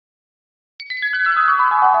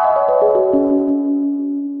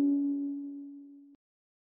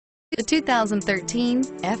2013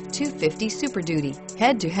 F-250 Super Duty.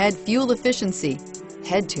 Head-to-head fuel efficiency,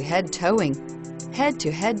 head-to-head towing,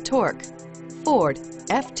 head-to-head torque. Ford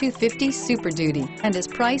F-250 Super Duty and is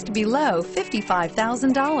priced below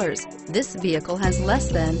 $55,000. This vehicle has less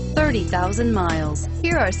than 30,000 miles.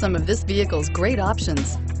 Here are some of this vehicle's great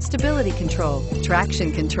options: stability control,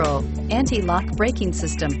 traction control, anti-lock braking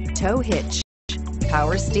system, tow hitch,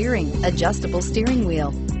 power steering, adjustable steering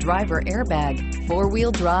wheel, driver airbag,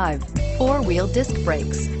 four-wheel drive, four-wheel disc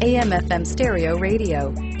brakes, AM/FM stereo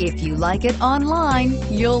radio. If you like it online,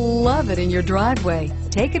 you'll love it in your driveway.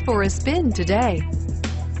 Take it for a spin today.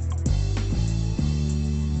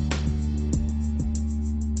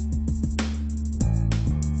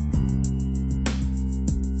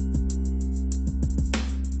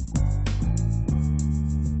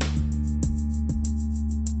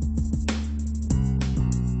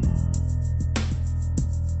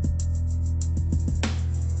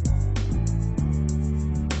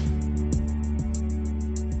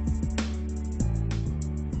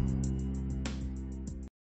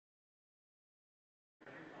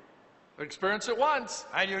 Experience it once,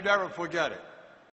 and you never forget it.